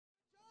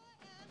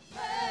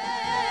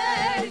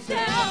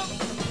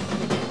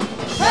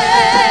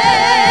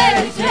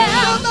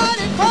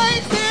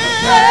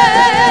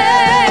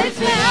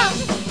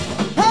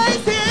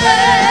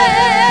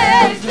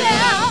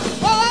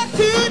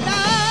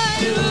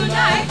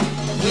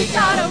We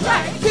got a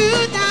right.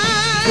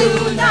 Tonight.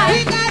 Tonight.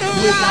 We got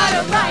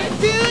a right.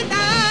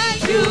 Tonight.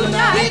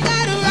 Tonight. We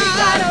got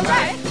a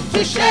right.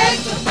 To shake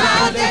the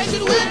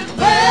foundation with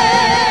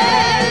praise.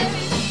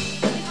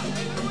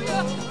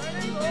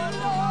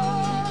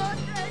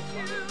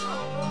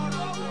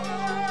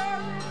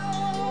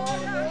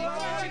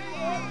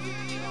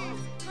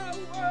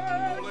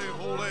 Holy,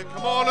 holy.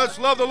 Come on, let's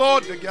love the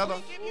Lord together.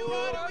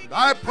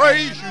 I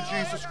praise you,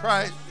 Jesus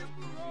Christ.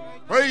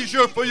 Praise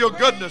you for your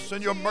goodness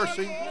and your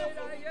mercy,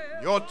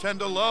 your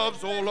tender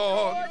loves, O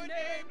Lord.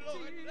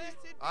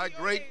 Thy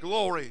great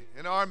glory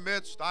in our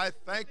midst. I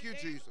thank you,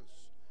 Jesus.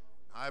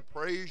 I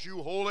praise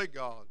you, holy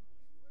God.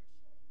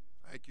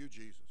 Thank you,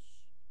 Jesus.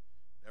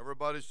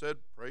 Everybody said,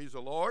 praise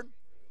the Lord.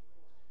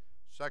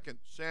 2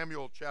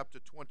 Samuel chapter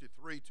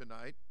 23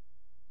 tonight.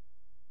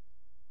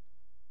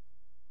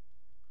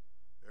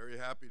 Very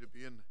happy to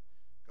be in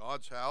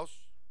God's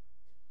house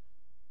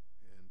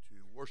and to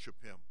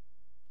worship him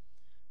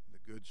in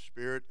the good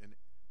spirit and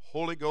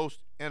Holy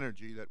Ghost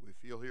energy that we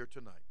feel here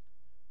tonight.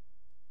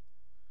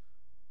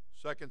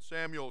 2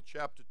 Samuel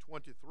chapter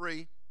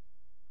 23,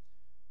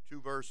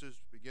 2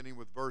 verses, beginning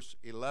with verse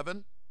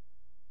 11.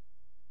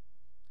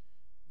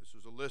 This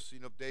is a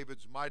listing of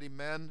David's mighty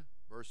men.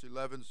 Verse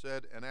 11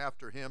 said, and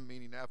after him,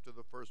 meaning after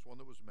the first one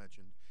that was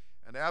mentioned,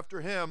 and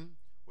after him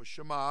was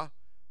Shammah,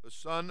 the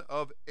son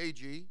of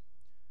Agi,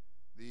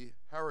 the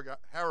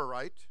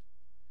Hararite,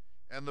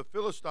 and the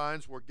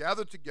Philistines were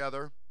gathered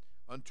together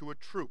unto a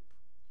troop,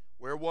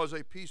 where was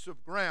a piece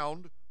of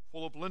ground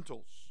full of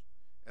lentils,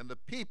 and the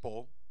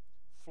people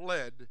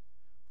fled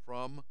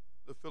from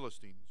the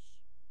Philistines.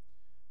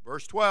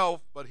 Verse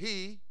 12, but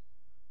he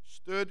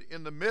stood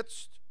in the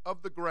midst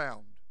of the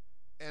ground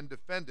and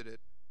defended it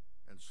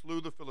and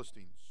slew the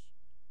Philistines,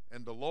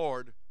 and the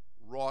Lord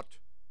wrought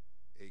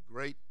a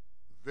great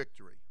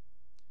victory.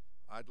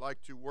 I'd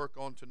like to work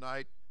on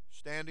tonight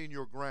standing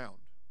your ground.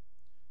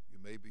 You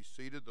may be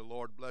seated. The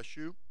Lord bless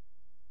you.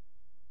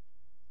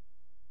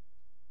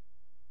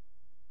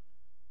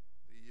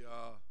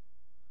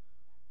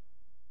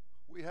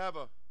 We have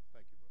a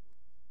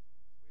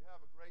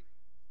great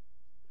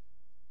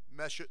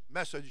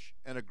message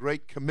and a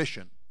great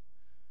commission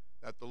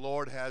that the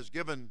Lord has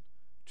given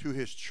to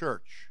his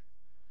church.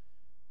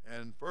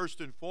 And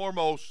first and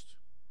foremost,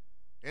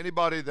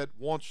 anybody that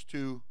wants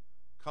to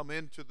come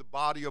into the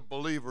body of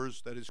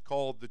believers that is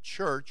called the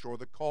church, or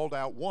the called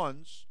out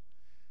ones,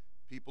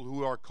 people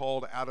who are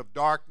called out of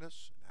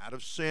darkness, out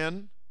of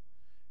sin,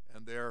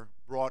 and they're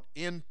brought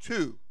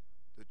into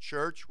the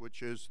church,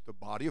 which is the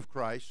body of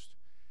Christ,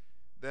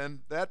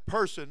 then that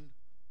person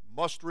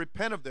must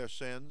repent of their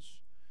sins.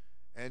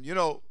 And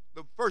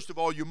first of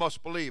all, you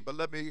must believe. But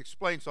let me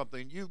explain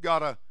something. You've got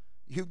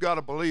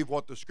to believe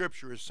what the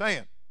Scripture is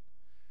saying.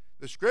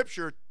 The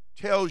Scripture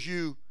tells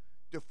you,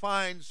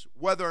 defines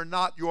whether or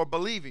not you're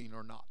believing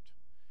or not.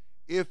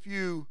 If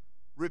you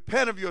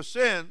repent of your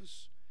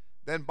sins,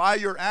 then by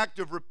your act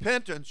of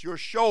repentance, you're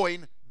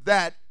showing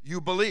that you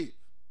believe.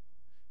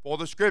 For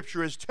the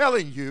Scripture is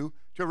telling you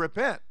to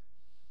repent.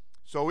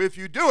 So if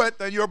you do it,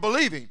 then you're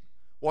believing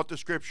what the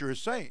Scripture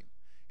is saying.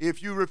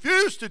 If you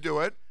refuse to do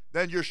it,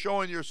 then you're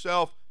showing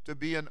yourself to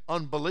be in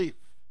unbelief.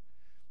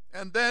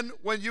 And then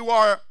when you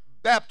are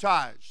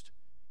baptized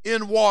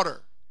in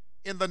water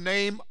in the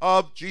name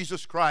of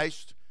Jesus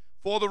Christ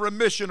for the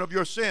remission of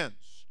your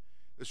sins,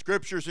 the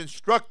Scripture is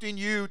instructing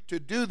you to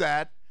do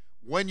that.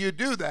 When you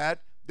do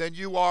that, then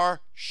you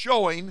are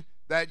showing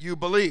that you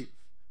believe.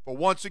 For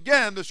once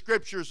again, the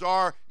Scriptures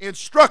are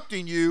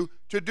instructing you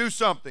to do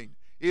something.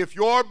 If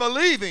you're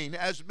believing,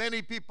 as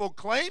many people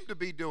claim to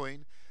be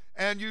doing,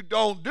 and you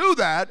don't do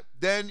that,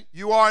 then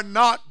you are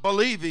not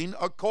believing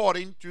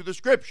according to the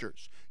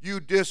Scriptures. You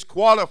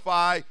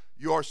disqualify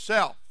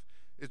yourself.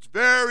 It's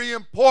very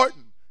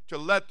important to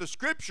let the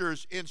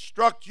Scriptures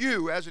instruct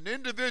you as an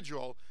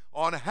individual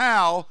on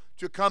how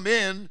to come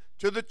in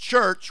to the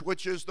church,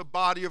 which is the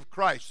body of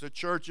Christ. The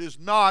church is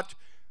not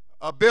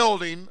a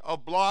building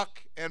of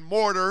block and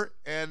mortar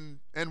and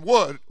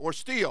wood or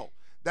steel.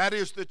 That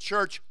is the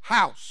church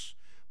house.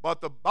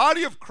 But the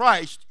body of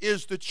Christ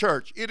is the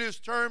church. It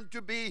is termed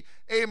to be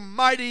a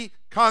mighty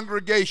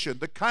congregation,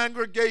 the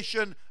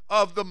congregation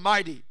of the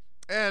mighty.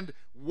 And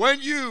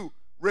when you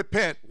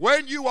repent,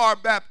 when you are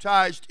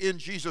baptized in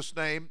Jesus'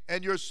 name,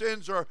 and your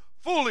sins are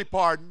fully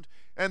pardoned,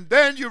 and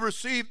then you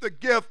receive the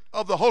gift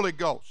of the Holy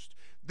Ghost.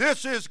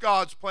 This is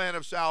God's plan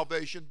of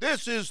salvation.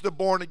 This is the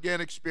born-again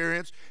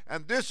experience,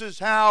 and this is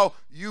how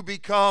you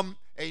become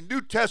a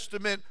New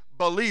Testament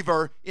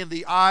believer in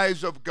the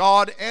eyes of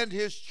God and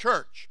his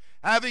church.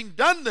 Having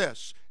done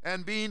this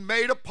and being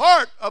made a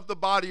part of the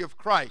body of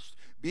Christ,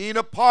 being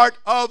a part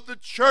of the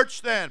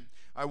church, then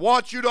I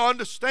want you to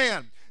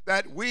understand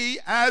that we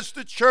as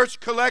the church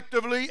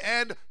collectively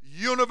and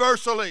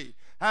universally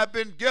have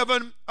been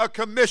given a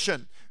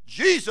commission.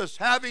 Jesus,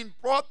 having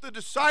brought the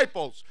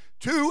disciples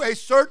to a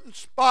certain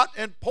spot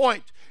and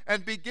point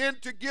and began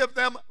to give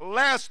them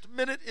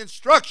last-minute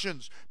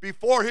instructions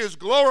before his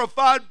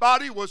glorified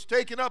body was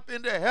taken up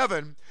into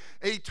heaven,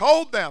 he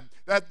told them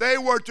that they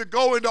were to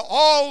go into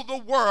all the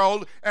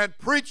world and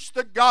preach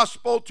the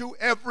gospel to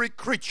every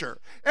creature.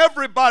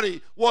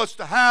 Everybody was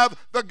to have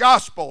the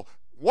gospel.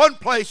 One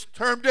place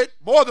termed it,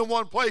 more than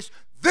one place,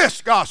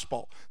 this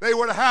gospel. They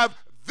were to have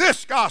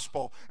this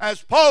gospel.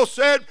 As Paul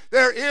said,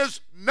 there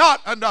is not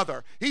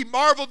another. He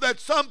marveled that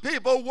some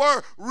people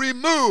were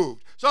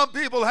removed. Some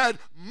people had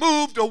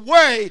moved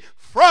away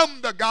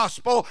from the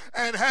gospel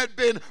and had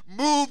been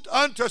moved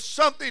unto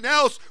something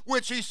else,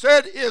 which he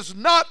said is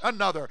not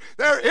another.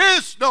 There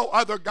is no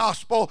other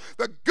gospel.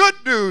 The good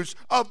news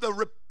of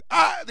the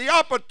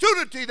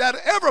opportunity that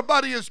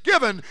everybody is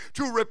given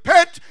to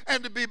repent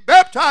and to be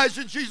baptized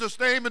in Jesus'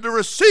 name and to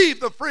receive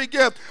the free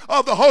gift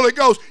of the Holy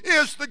Ghost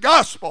is the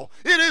gospel.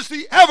 It is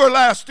the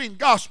everlasting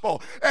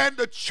gospel, and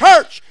the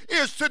church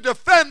is to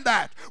defend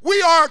that. We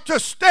are to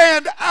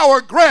stand our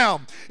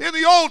ground. In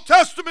the Old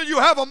Testament, you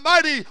have a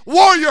mighty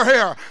warrior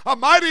here, a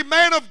mighty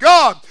man of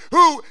God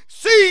who,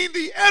 seeing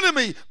the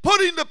enemy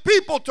putting the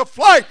people to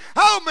flight,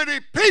 how many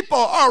people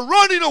are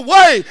running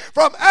away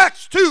from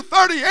Acts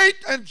 2:38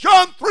 and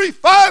John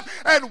 3:5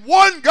 and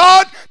one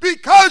God,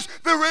 because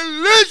the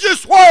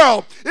religious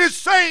world is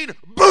saying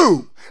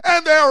boo,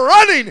 and they're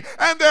running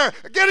and they're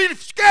getting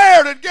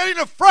scared and getting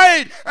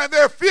afraid, and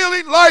they're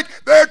feeling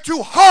like they're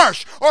too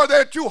harsh or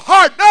they're too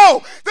hard.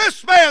 No,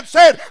 this man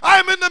said,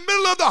 I'm in the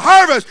middle of the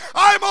harvest.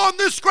 I'm on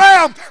this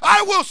ground.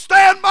 I will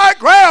stand my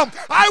ground.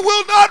 I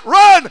will not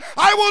run.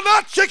 I will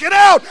not chicken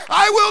out.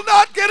 I will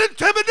not get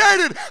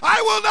intimidated.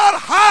 I will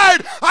not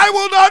hide. I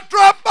will not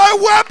drop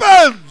my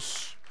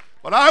weapons.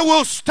 But I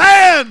will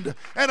stand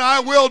and I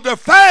will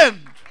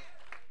defend.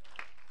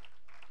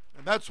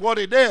 And that's what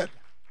he did.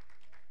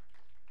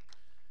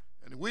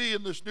 And we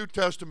in this New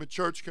Testament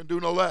church can do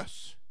no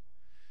less.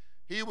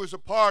 He was a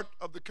part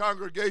of the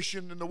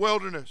congregation in the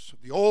wilderness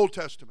of the Old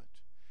Testament.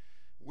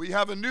 We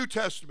have a New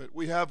Testament.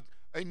 We have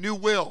a new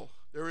will.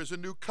 There is a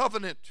new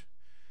covenant.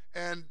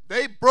 And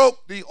they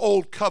broke the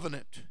old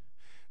covenant.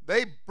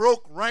 They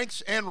broke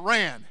ranks and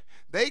ran.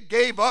 They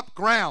gave up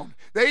ground.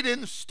 They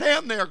didn't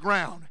stand their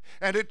ground.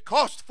 And it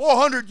cost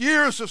 400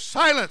 years of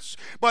silence.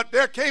 But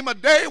there came a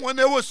day when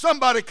there was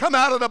somebody come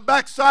out of the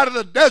backside of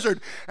the desert,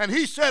 and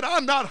he said,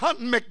 I'm not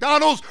hunting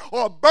McDonald's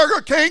or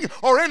Burger King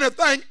or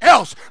anything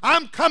else.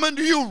 I'm coming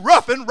to you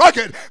rough and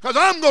rugged because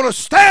I'm going to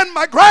stand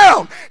my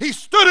ground. He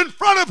stood in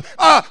front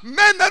of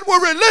men that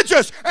were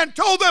religious and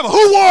told them,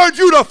 who warned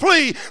you to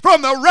flee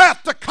from the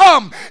wrath to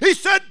come? He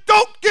said,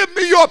 don't give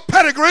me your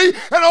pedigree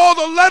and all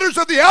the letters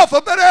of the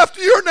alphabet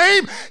after your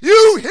name.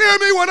 You hear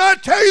me when I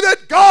tell you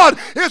that God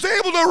is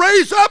able to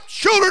raise up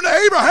children to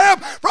Abraham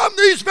from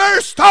these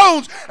very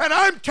stones. And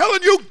I'm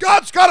telling you,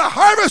 God's got a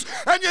harvest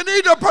and you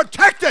need to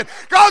protect it.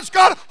 God's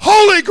got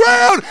holy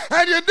ground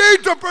and you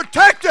need to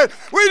protect it.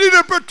 We need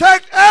to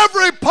protect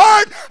every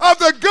part of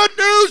the good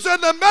news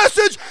and the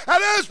message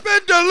that has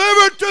been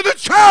delivered to the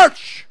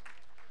church.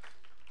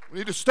 We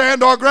need to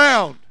stand our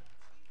ground.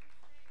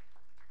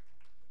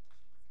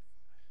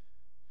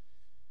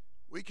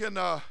 We can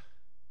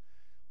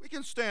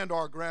stand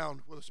our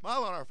ground with a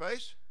smile on our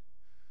face.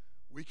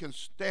 We can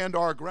stand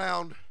our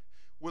ground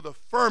with a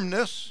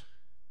firmness.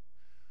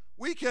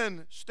 We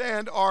can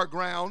stand our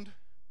ground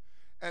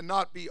and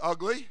not be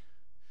ugly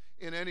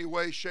in any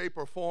way, shape,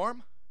 or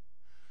form.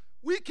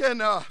 We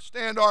can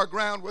stand our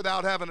ground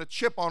without having a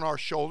chip on our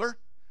shoulder.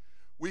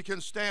 We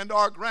can stand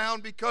our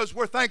ground because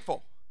we're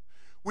thankful.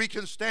 We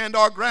can stand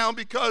our ground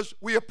because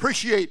we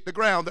appreciate the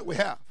ground that we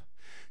have.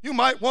 You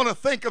might want to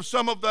think of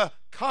some of the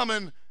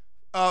common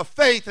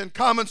faith and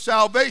common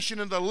salvation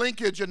and the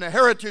linkage and the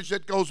heritage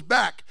that goes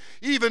back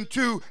even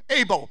to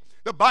Abel.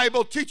 The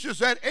Bible teaches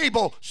that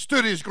Abel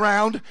stood his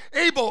ground.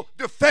 Abel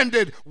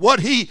defended what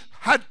he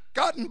had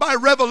gotten by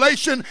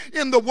revelation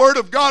in the Word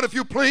of God, if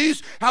you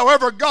please.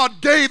 However, God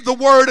gave the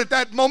Word at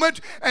that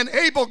moment, and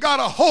Abel got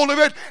a hold of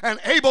it, and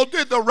Abel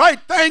did the right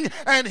thing,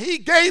 and he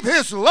gave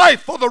his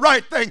life for the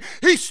right thing.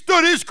 He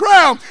stood his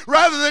ground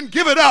rather than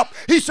give it up.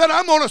 He said,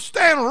 I'm going to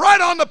stand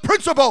right on the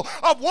principle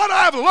of what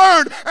I've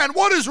learned and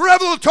what is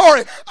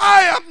revelatory.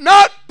 I am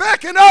not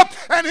backing up.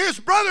 And his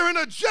brother in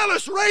a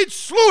jealous rage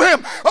slew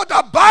him. But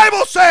the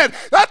Bible said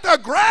that the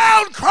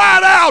ground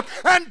cried out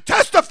and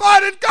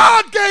testified, and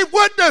God gave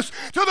witness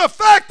to the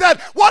fact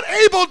that what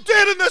Abel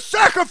did in the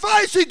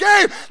sacrifice he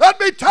gave, let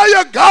me tell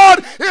you,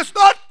 God is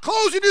not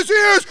closing his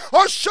ears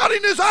or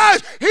shutting his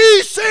eyes.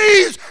 He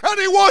sees, and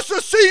he wants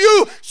to see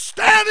you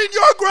standing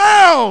your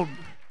ground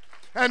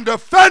and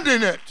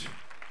defending it.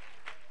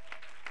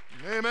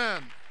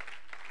 Amen.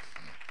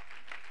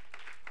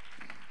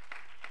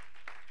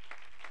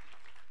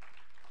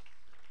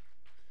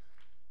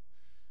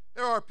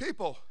 There are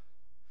people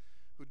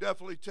who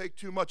definitely take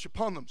too much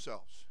upon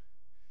themselves,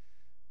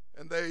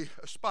 and they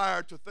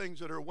aspire to things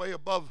that are way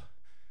above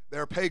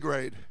their pay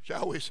grade,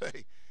 shall we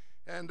say,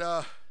 and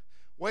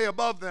way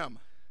above them.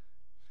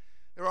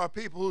 There are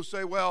people who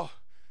say, well,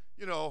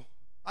 you know,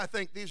 I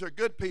think these are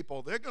good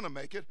people. They're going to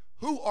make it.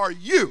 Who are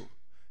you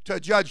to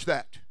judge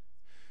that?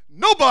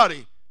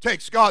 Nobody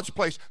takes God's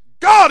place.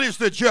 God is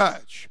the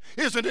judge.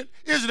 Isn't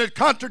it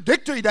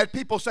contradictory that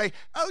people say,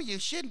 oh, you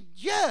shouldn't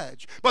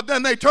judge, but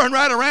then they turn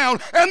right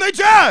around and they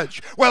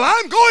judge? Well,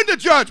 I'm going to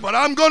judge, but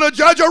I'm going to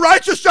judge a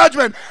righteous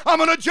judgment. I'm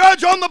going to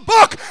judge on the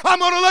book. I'm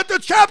going to let the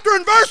chapter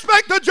and verse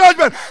make the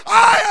judgment.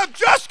 I have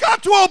just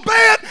got to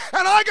obey it,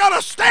 and I got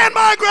to stand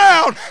my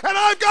ground, and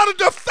I've got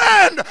to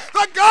defend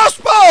the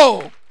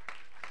gospel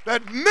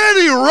that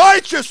many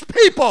righteous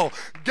people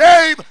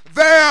gave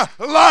their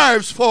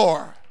lives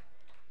for.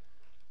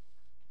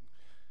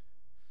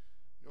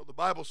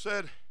 The Bible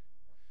said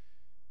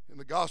in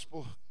the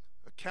gospel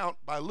account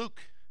by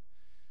Luke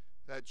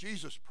that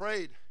Jesus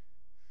prayed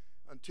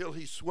until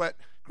he sweat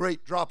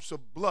great drops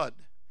of blood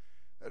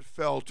that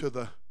fell to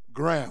the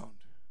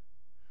ground.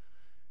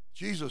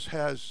 Jesus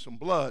has some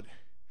blood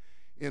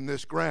in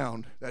this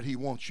ground that he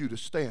wants you to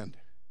stand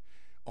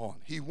on.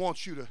 He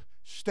wants you to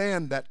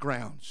stand that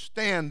ground.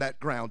 Stand that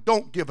ground.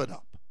 Don't give it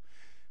up.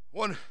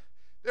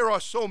 There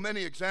are so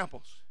many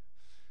examples.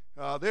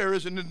 There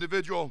is an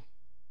individual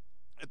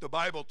that the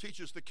Bible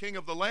teaches, the king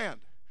of the land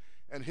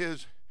and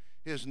his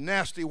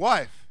nasty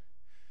wife.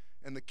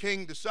 And the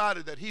king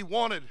decided that he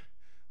wanted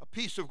a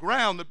piece of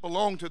ground that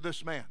belonged to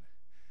this man.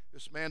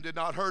 This man did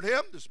not hurt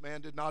him. This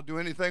man did not do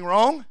anything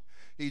wrong.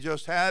 He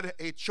just had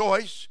a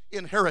choice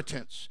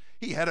inheritance.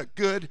 He had a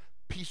good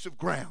piece of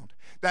ground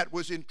that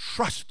was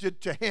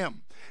entrusted to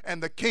him.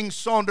 And the king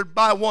sauntered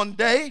by one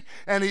day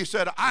and he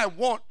said, I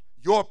want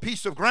your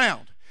piece of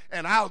ground.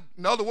 And I'll,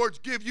 in other words,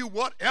 give you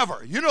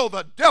whatever. You know,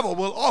 the devil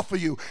will offer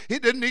you.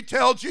 Didn't he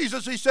tell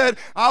Jesus, he said,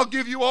 I'll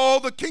give you all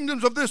the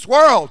kingdoms of this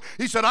world.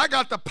 He said, I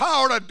got the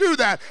power to do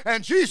that.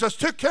 And Jesus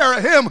took care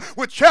of him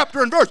with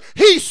chapter and verse.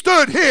 He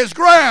stood his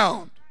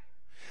ground.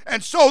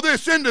 And so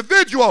this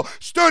individual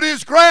stood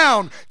his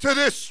ground to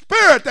this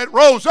spirit that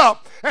rose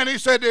up. And he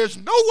said, there's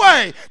no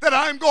way that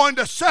I'm going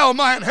to sell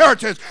my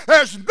inheritance.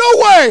 There's no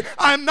way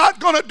I'm not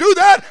going to do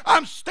that.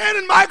 I'm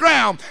standing my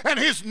ground. And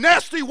his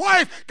nasty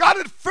wife got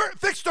it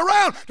fixed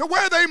around to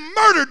where they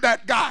murdered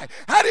that guy,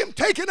 had him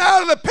taken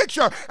out of the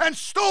picture and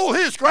stole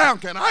his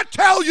ground. Can I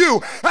tell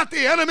you that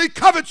the enemy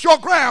covets your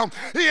ground?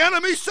 The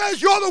enemy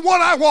says, you're the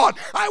one I want.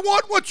 I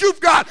want what you've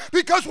got,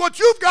 because what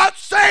you've got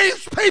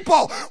saves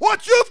people.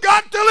 What you've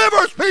got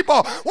delivers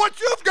people. What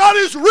you've got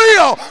is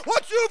real.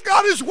 What you've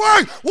got is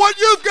work. What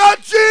you've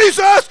got,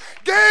 Jesus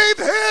gave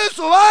his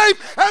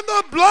life and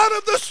the blood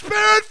of the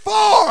Spirit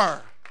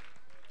for.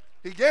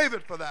 He gave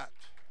it for that.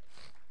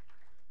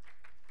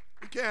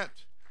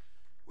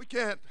 We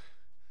can't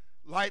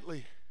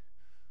lightly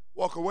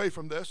walk away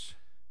from this.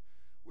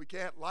 We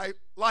can't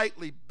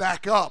lightly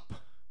back up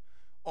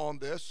on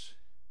this.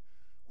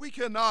 We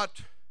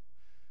cannot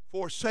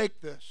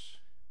forsake this.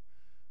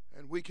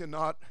 And we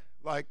cannot,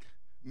 like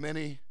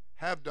many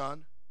have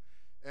done,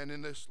 and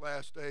in this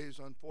last days,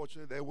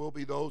 unfortunately, there will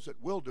be those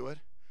that will do it.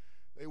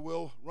 They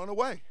will run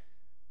away.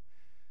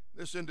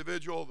 This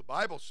individual, the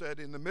Bible said,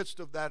 in the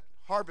midst of that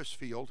harvest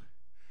field,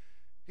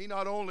 he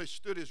not only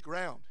stood his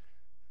ground,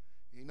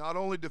 he not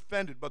only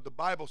defended, but the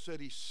Bible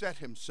said he set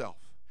himself.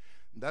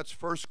 And that's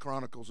First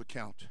Chronicles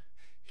account.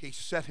 He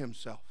set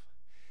himself.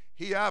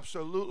 He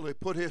absolutely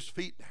put his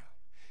feet down.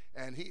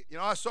 And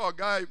I saw a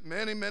guy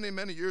many, many,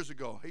 many years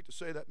ago. I hate to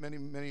say that many,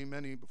 many,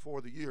 many before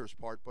the years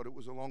part, but it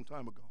was a long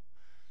time ago.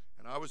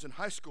 And I was in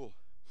high school,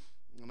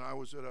 and I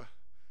was at a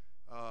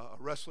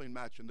wrestling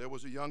match, and there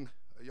was a young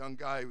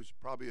guy who was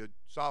probably a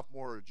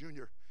sophomore or a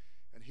junior,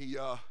 and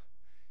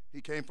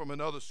he came from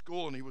another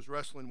school, and he was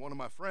wrestling one of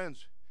my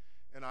friends,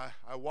 and I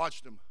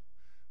watched him.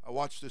 I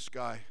watched this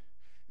guy,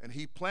 and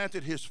he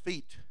planted his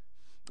feet,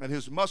 and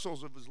his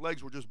muscles of his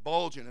legs were just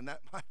bulging, and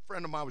my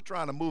friend of mine was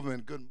trying to move him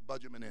and couldn't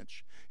budge him an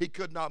inch. He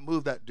could not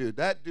move that dude.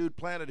 That dude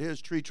planted his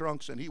tree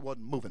trunks, and he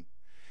wasn't moving.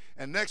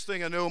 And next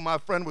thing I knew, my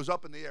friend was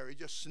up in the air. He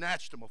just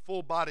snatched him, a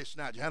full body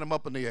snatch, had him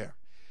up in the air.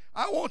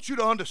 I want you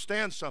to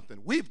understand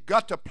something. We've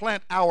got to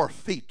plant our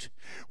feet.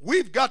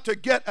 We've got to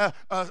get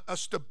a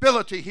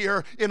stability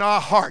here in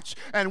our hearts.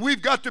 And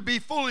we've got to be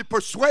fully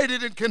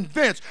persuaded and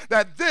convinced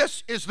that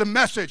this is the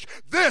message.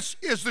 This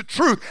is the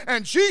truth.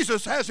 And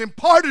Jesus has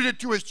imparted it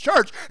to his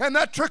church. And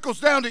that trickles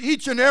down to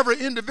each and every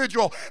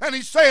individual. And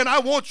he's saying, I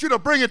want you to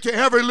bring it to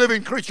every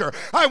living creature.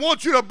 I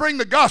want you to bring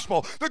the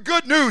gospel, the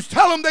good news.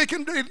 Tell them they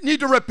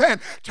need to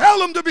repent. Tell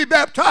them to be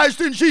baptized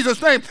in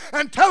Jesus' name.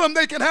 And tell them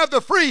they can have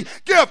the free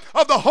gift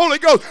of the Holy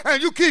Ghost.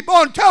 And you keep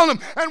on telling them.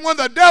 And when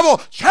the devil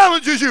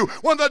challenges you,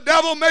 when the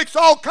devil makes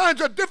all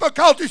kinds of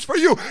difficulties for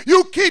you,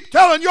 you keep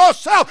telling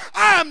yourself,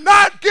 I am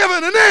not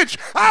giving an inch.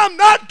 I'm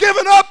not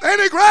giving up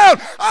any ground.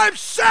 I'm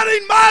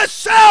setting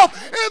myself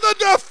in the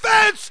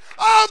defense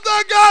of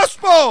the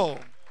gospel.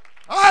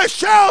 I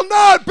shall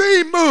not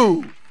be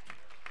moved.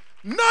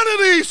 None of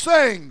these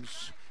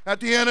things that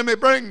the enemy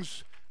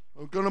brings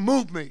are going to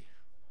move me.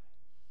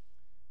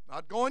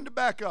 Not going to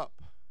back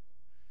up.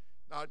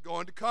 Not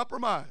going to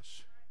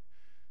compromise.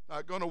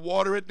 Not going to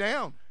water it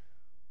down.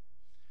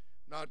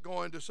 Not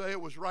going to say it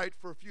was right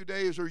for a few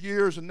days or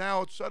years and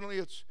now suddenly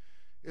it's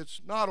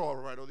it's not all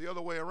right, or the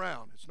other way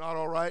around. It's not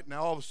all right,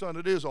 now all of a sudden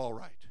it is all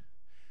right.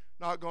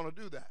 Not going to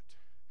do that.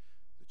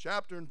 The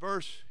chapter and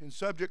verse in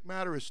subject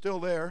matter is still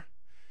there,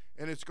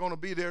 and it's going to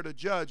be there to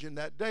judge in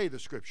that day, the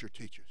Scripture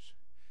teaches.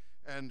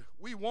 And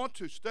we want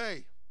to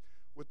stay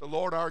with the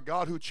Lord our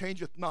God who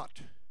changeth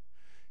not.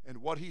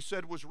 And what he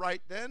said was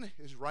right then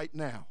is right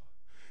now.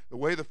 The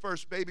way the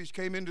first babies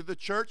came into the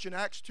church in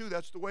Acts 2,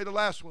 that's the way the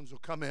last ones will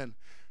come in,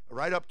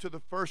 right up to the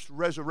first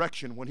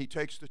resurrection when he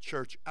takes the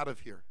church out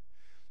of here.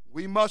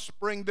 We must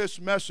bring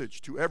this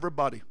message to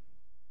everybody.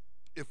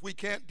 If we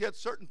can't get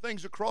certain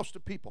things across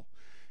to people,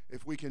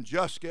 if we can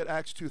just get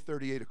Acts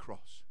 2:38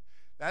 across,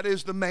 that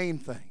is the main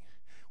thing.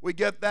 We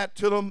get that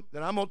to them,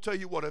 then I'm going to tell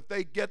you what, if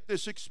they get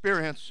this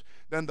experience,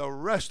 then the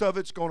rest of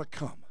it's going to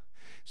come.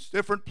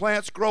 Different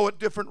plants grow at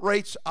different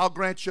rates, I'll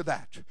grant you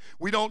that.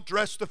 We don't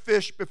dress the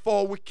fish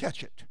before we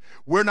catch it.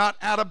 We're not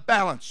out of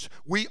balance.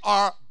 We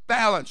are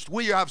balanced.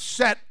 We have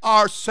set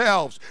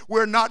ourselves.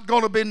 We're not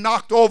going to be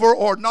knocked over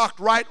or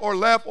knocked right or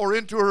left or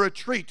into a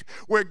retreat.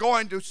 We're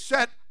going to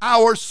set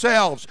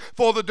ourselves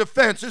for the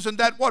defense. Isn't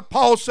that what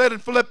Paul said in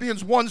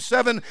Philippians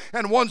 1:7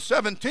 and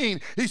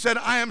 1:17? He said,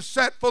 I am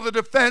set for the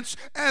defense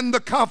and the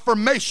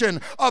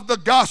confirmation of the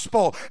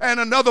gospel.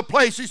 And another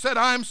place he said,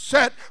 I am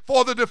set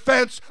for the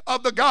defense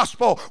of the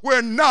gospel.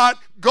 We're not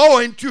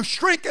going to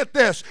shrink at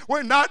this.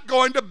 We're not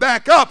going to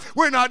back up.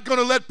 We're not going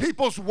to let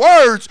people's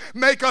words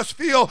make us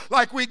feel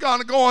like we're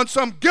going to go on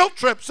some guilt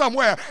trip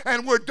somewhere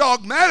and we're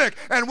dogmatic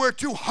and we're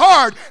too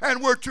hard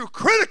and we're too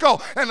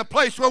critical and the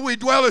place where we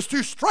dwell is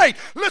too straight.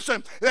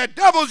 Listen, the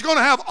devil's going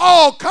to have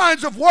all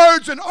kinds of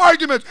words and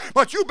arguments,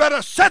 but you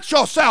better set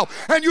yourself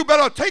and you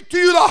better take to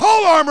you the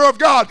whole armor of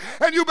God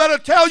and you better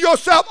tell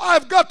yourself,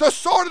 I've got the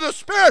sword of the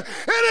Spirit.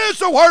 It is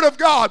the word of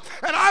God,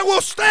 and I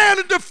will stand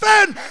and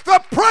defend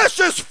the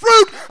precious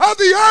fruit of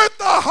the earth,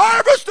 the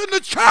harvest in the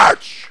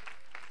church.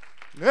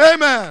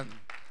 Amen.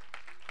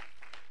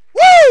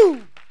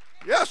 Woo!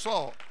 Yes,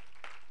 Lord.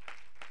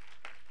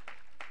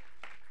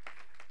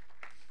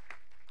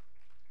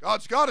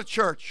 God's got a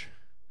church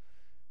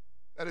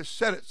that has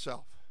set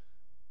itself.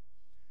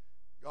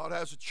 God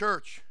has a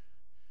church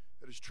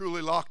that is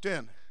truly locked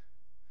in.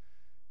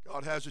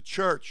 God has a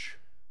church.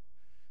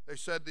 They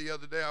said the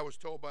other day, I was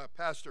told by a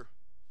pastor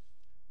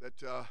that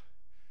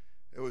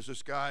there was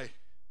this guy,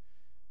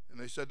 and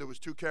they said there was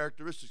two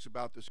characteristics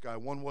about this guy.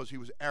 One was he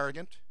was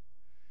arrogant,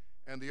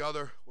 and the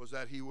other was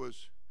that he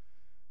was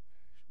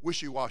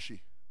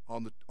wishy-washy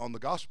on the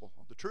gospel,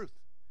 on the truth,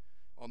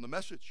 on the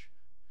message.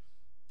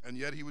 And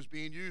yet he was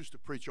being used to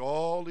preach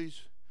all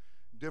these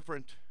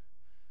different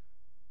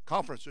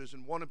conferences,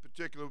 and one in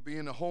particular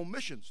being a home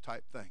missions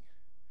type thing,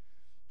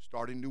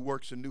 starting new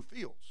works in new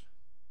fields.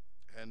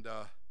 And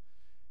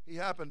he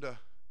happened to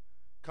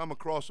come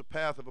across a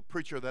path of a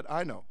preacher that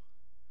I know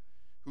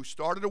who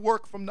started a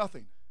work from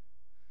nothing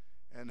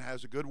and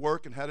has a good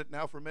work and had it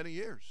now for many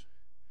years.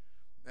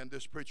 And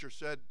this preacher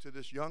said to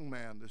this young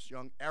man, this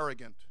young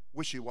arrogant,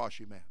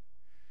 wishy-washy man,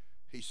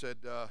 he said,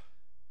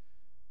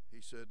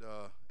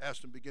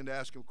 began to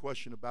ask him a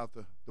question about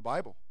the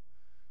Bible,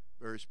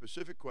 very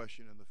specific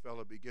question, and the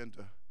fellow began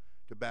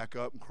to back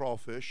up and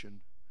crawfish and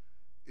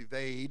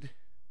evade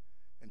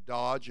and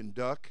dodge and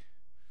duck.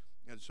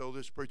 And so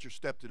this preacher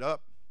stepped it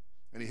up,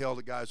 and he held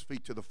the guy's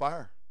feet to the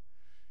fire.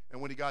 And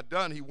when he got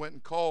done, he went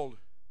and called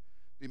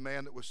the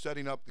man that was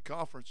setting up the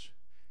conference,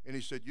 and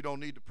he said, you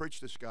don't need to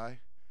preach this guy.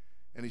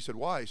 And he said,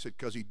 why? He said,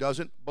 because he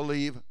doesn't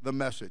believe the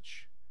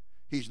message.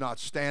 He's not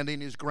standing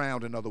his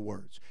ground, in other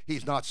words.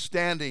 He's not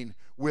standing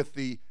with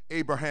the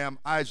Abraham,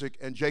 Isaac,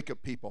 and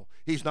Jacob people.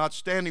 He's not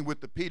standing with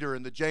the Peter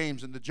and the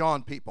James and the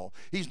John people.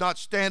 He's not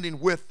standing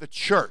with the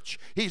church.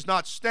 He's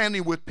not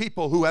standing with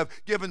people who have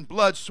given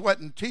blood, sweat,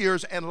 and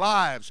tears and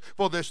lives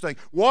for this thing.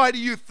 Why do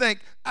you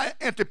think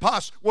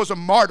Antipas was a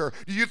martyr?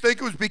 Do you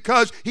think it was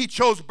because he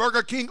chose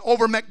Burger King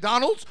over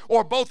McDonald's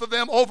or both of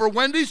them over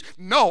Wendy's?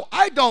 No,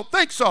 I don't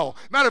think so.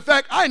 Matter of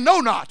fact, I know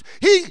not.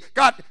 He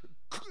got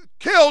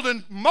killed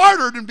and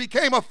martyred and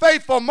became a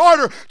faithful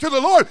martyr to the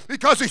Lord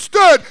because he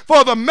stood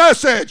for the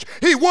message.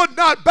 He would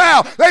not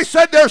bow. They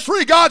said there's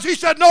three gods. He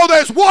said, no,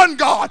 there's one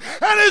God,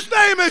 and his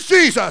name is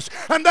Jesus.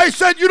 And they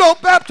said, you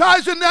don't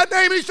baptize in that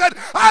name. He said,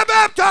 I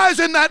baptize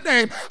in that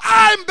name.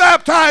 I'm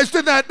baptized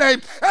in that name,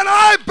 and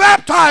I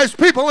baptize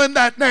people in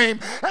that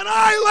name, and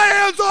I lay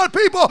hands on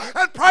people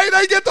and pray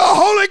they get the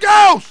Holy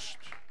Ghost.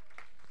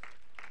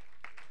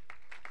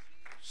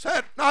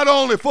 Set not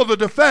only for the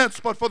defense,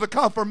 but for the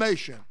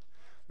confirmation,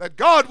 that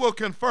God will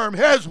confirm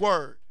his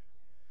word.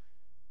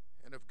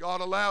 And if God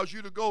allows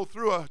you to go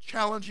through a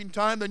challenging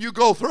time, then you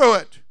go through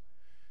it.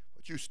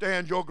 But you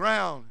stand your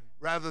ground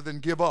rather than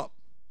give up.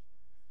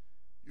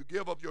 You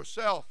give up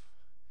yourself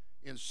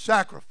in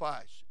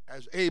sacrifice,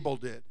 as Abel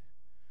did,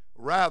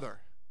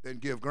 rather than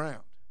give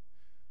ground,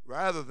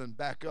 rather than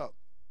back up.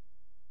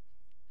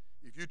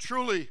 If you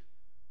truly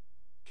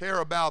care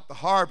about the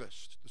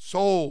harvest, the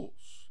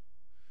souls,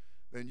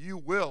 then you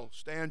will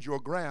stand your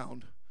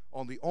ground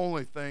on the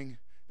only thing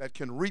that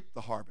can reap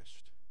the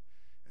harvest.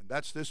 And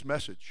that's this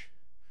message.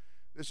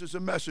 This is a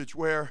message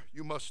where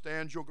you must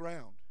stand your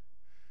ground.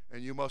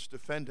 and you must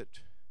defend it.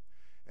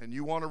 And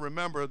you want to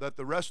remember that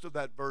the rest of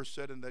that verse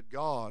said, and that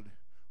God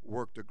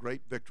worked a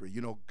great victory.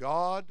 You know,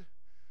 God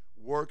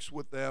works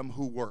with them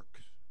who work.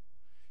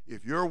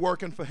 If you're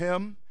working for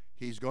him,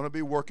 he's going to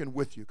be working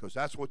with you, because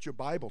that's what your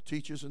Bible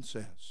teaches and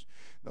says.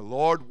 The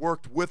Lord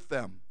worked with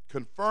them,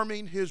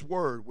 confirming his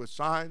word with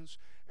signs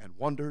and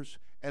wonders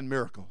and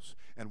miracles.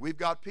 And we've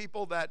got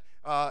people that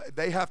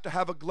they have to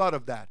have a glut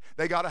of that.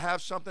 They got to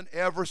have something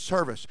every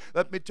service.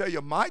 Let me tell you,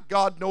 my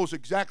God knows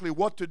exactly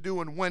what to do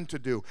and when to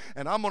do.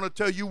 And I'm going to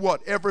tell you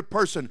what, every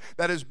person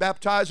that is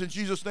baptized in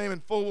Jesus' name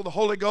and full of the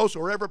Holy Ghost,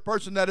 or every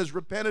person that has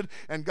repented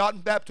and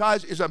gotten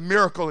baptized, is a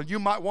miracle. And you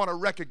might want to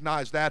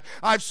recognize that.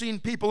 I've seen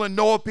people and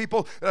know of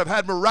people that have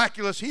had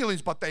miraculous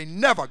healings, but they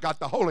never got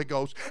the Holy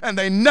Ghost, and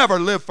they never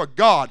lived for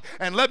God.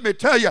 And let me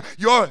tell you,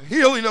 your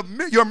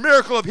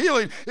miracle of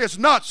healing is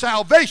not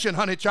salvation,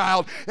 honey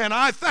child. And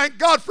I thank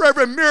God for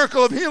every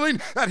miracle of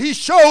healing that he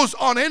shows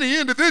on any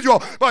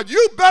individual. But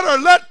you better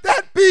let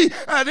that be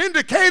an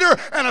indicator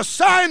and a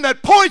sign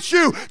that points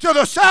you to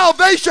the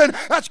salvation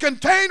that's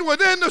contained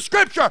within the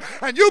Scripture.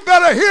 And you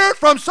better hear it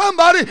from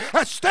somebody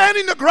that's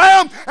standing the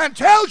ground and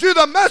tells you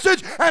the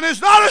message and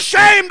is not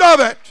ashamed of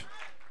it.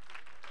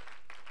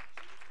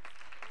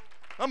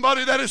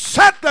 Somebody that has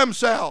set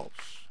themselves,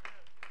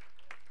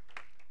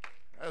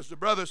 as the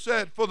brother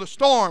said, for the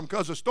storm,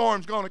 because the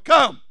storm's going to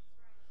come.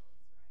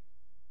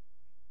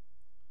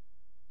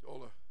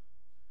 Told a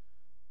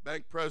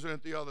bank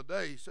president the other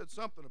day, he said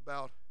something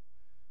about,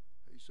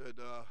 he said,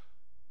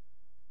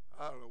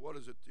 I don't know, what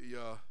is it,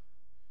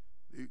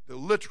 the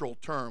literal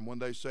term when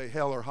they say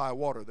hell or high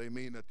water, they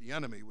mean that the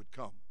enemy would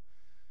come,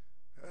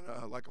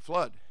 and like a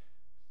flood.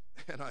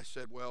 And I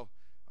said, well,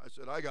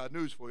 I got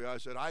news for you. I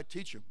said, I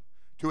teach them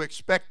to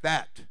expect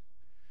that.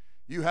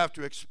 You have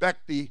to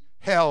expect the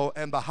hell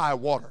and the high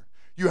water.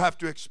 You have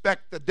to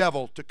expect the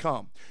devil to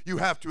come. You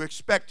have to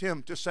expect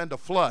him to send a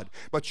flood.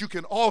 But you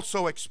can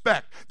also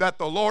expect that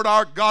the Lord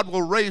our God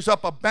will raise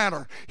up a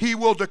banner. He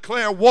will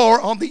declare war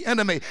on the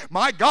enemy.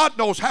 My God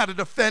knows how to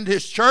defend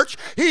his church.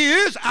 He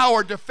is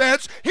our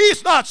defense.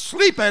 He's not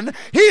sleeping.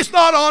 He's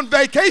not on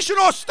vacation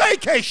or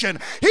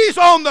staycation. He's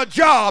on the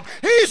job.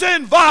 He's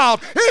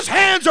involved. His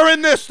hands are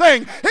in this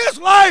thing. His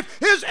life,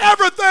 his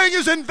everything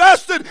is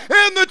invested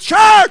in the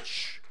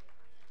church.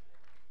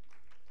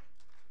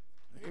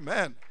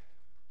 Amen.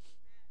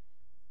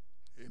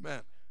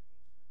 Amen.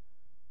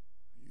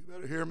 You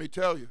better hear me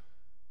tell you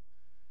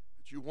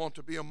that you want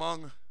to be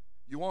among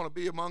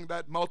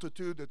that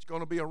multitude that's going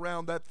to be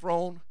around that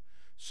throne,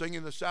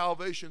 singing the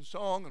salvation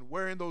song and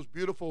wearing those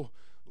beautiful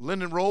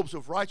linen robes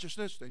of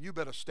righteousness. Then you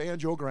better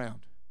stand your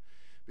ground,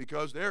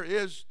 because there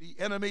is the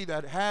enemy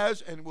that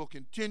has and will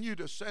continue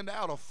to send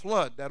out a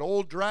flood. That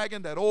old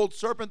dragon, that old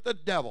serpent, the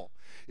devil,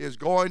 is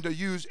going to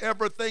use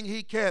everything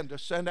he can to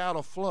send out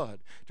a flood,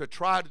 to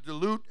try to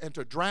dilute and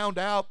to drown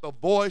out the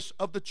voice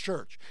of the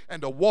church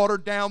and to water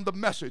down the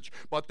message.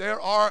 But there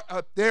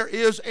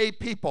is a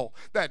people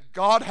that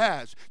God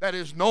has that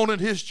is known in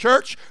his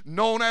church,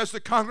 known as the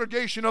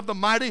congregation of the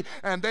mighty,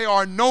 and they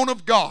are known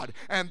of God.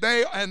 And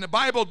the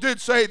Bible did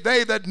say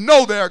they that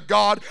know their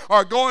God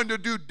are going to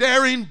do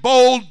daring,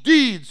 bold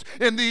deeds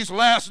in these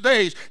last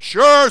days.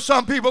 Sure,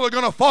 some people are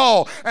going to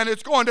fall, and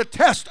it's going to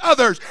test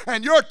others,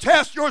 and your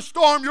test, your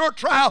storm, your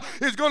trial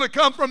is going to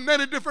come from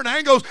many different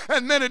angles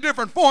and many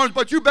different forms,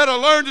 but you better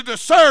learn to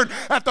discern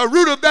at the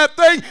root of that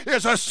thing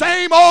is the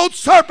same old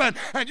serpent,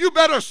 and you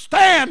better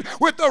stand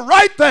with the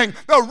right thing,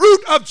 the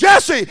root of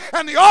Jesse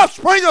and the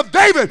offspring of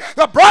David,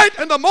 the bright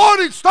and the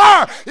morning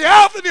star, the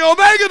Alpha and the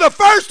Omega, the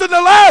first and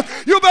the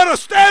last. You better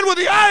stand with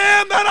the I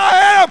am that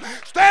I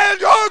am. Stand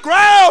your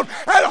ground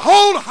and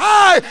hold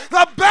high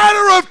the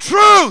banner of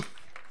truth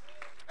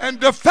and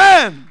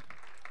defend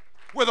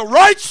with a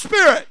right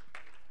spirit.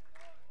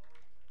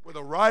 With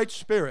a right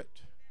spirit,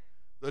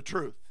 the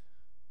truth.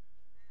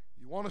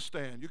 You want to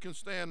stand. You can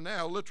stand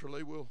now,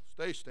 literally. We'll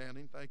stay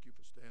standing. Thank you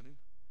for standing.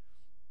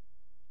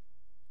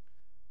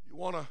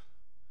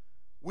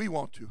 We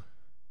want to.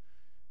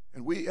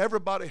 And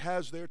everybody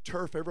has their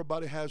turf,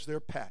 everybody has their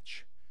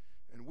patch.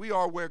 And we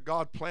are where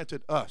God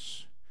planted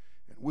us.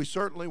 And we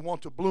certainly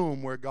want to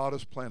bloom where God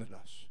has planted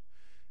us.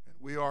 And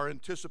we are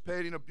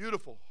anticipating a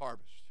beautiful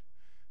harvest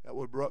that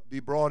will be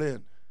brought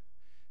in.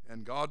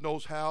 And God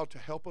knows how to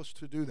help us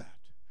to do that.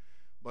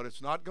 But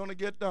it's not going to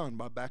get done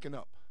by backing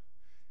up.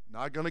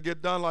 Not going to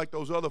get done like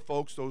those other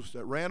folks, those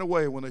that ran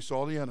away when they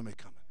saw the enemy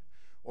coming.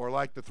 Or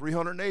like the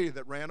 380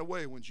 that ran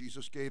away when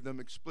Jesus gave them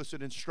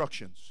explicit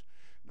instructions.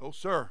 No,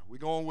 sir. We're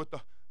going with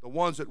the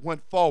ones that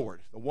went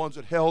forward, the ones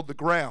that held the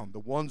ground, the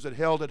ones that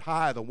held it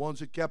high, the ones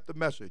that kept the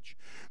message,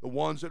 the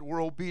ones that were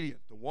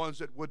obedient, the ones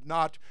that would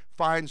not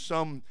find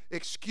some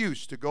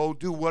excuse to go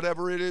do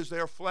whatever it is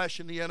their flesh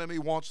and the enemy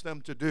wants them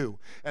to do,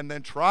 and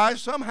then try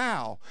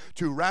somehow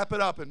to wrap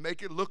it up and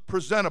make it look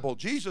presentable.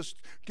 Jesus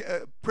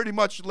pretty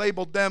much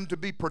labeled them to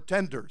be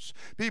pretenders,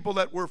 people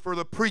that were for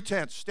the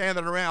pretense,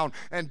 standing around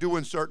and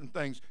doing certain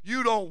things.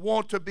 You don't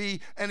want to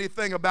be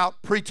anything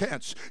about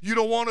pretense. You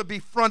don't want to be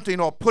fronting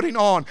or putting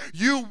on.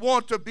 You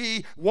want to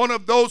be one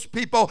of those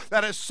people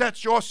that has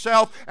set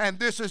yourself, and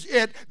this is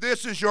it.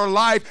 This is your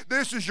life.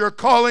 This is your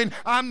calling.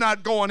 I'm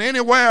not going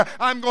anywhere.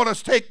 I'm going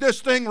to take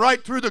this thing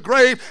right through the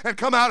grave and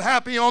come out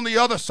happy on the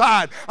other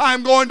side.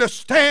 I'm going to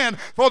stand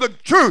for the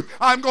truth.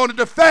 I'm going to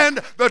defend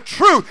the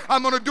truth.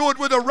 I'm going to do it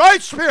with the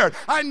right spirit.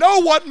 I know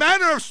what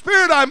manner of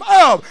spirit I'm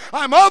of.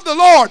 I'm of the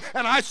Lord,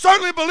 and I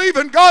certainly believe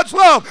in God's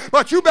love.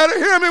 But you better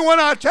hear me when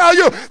I tell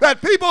you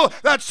that people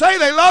that say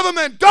they love Him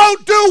and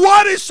don't do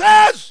what He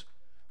says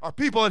are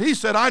people that He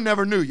said, I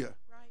never knew you.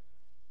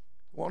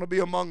 We want to be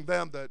among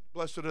them that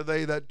blessed are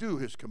they that do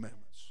His commandments.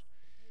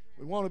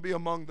 We want to be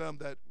among them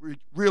that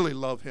really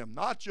love Him,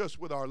 not just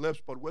with our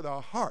lips, but with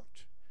our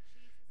heart.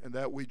 And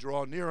that we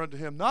draw near unto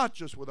Him, not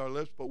just with our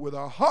lips, but with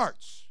our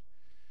hearts.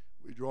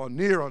 We draw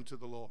near unto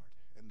the Lord,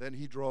 and then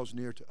He draws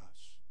near to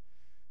us.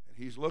 And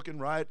He's looking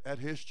right at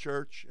His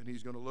church, and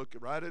He's going to look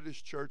right at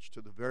His church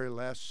to the very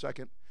last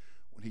second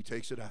when He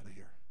takes it out of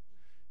here.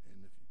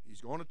 And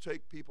He's going to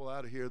take people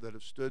out of here that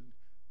have stood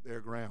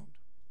their ground.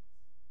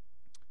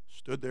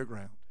 Stood their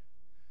ground.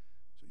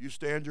 So you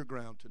stand your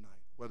ground tonight,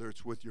 whether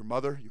it's with your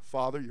mother, your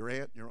father, your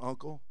aunt, your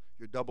uncle,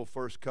 your double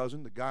first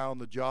cousin, the guy on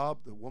the job,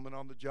 the woman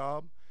on the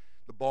job,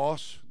 the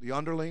boss, the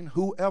underling,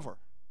 whoever,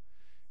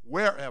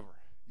 wherever,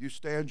 you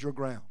stand your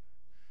ground.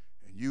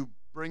 And you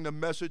bring the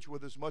message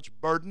with as much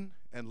burden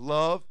and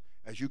love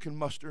as you can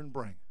muster and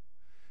bring.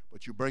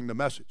 But you bring the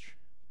message.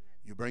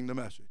 You bring the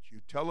message.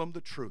 You tell them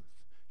the truth.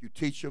 You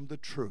teach them the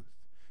truth.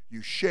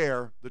 You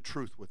share the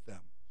truth with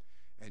them.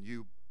 And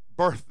you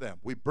birth them.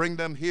 We bring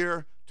them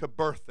here to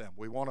birth them.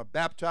 We want to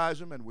baptize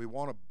them, and we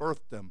want to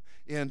birth them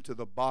into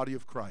the body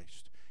of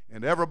Christ.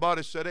 And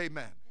everybody said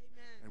amen.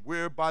 And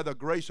we're, by the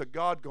grace of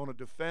God, going to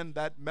defend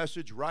that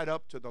message right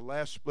up to the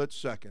last split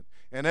second.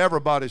 And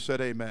everybody said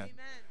amen. Amen.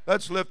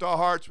 Let's lift our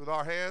hearts with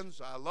our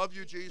hands. I love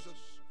you, Jesus.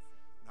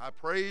 I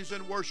praise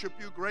and worship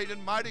you, great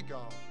and mighty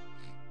God.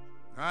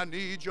 I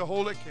need you,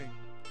 Holy King.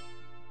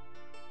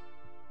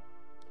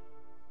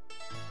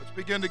 Let's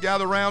begin to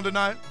gather around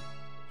tonight.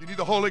 If you need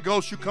the Holy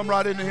Ghost, you come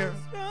right in here.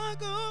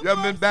 You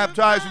haven't been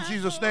baptized in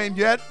Jesus' name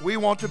yet? We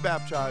want to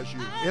baptize you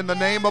in the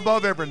name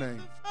above every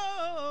name.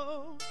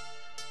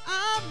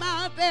 I'm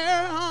out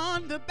there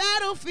on the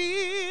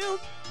battlefield.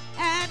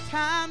 At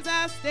times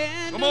I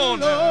stand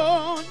alone.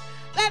 Now.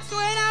 That's when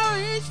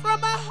I reach for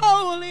my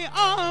holy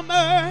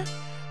armor.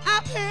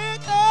 I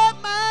pick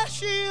up my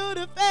shield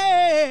of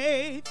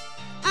faith.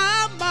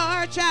 I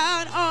march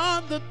out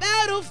on the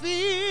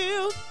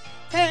battlefield.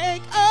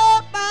 Take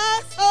up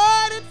my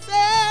sword and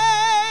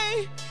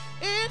say,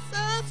 it's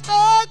a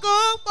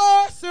struggle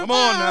for survival. Come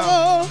on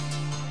now.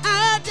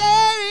 I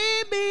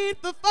dare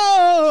meet the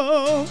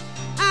foe.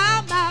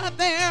 I'm out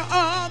there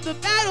on the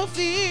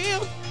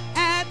battlefield.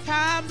 At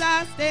times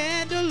I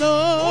stand alone.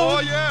 Oh,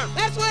 yeah.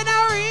 That's when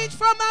I reach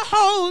for my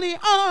holy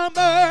armor.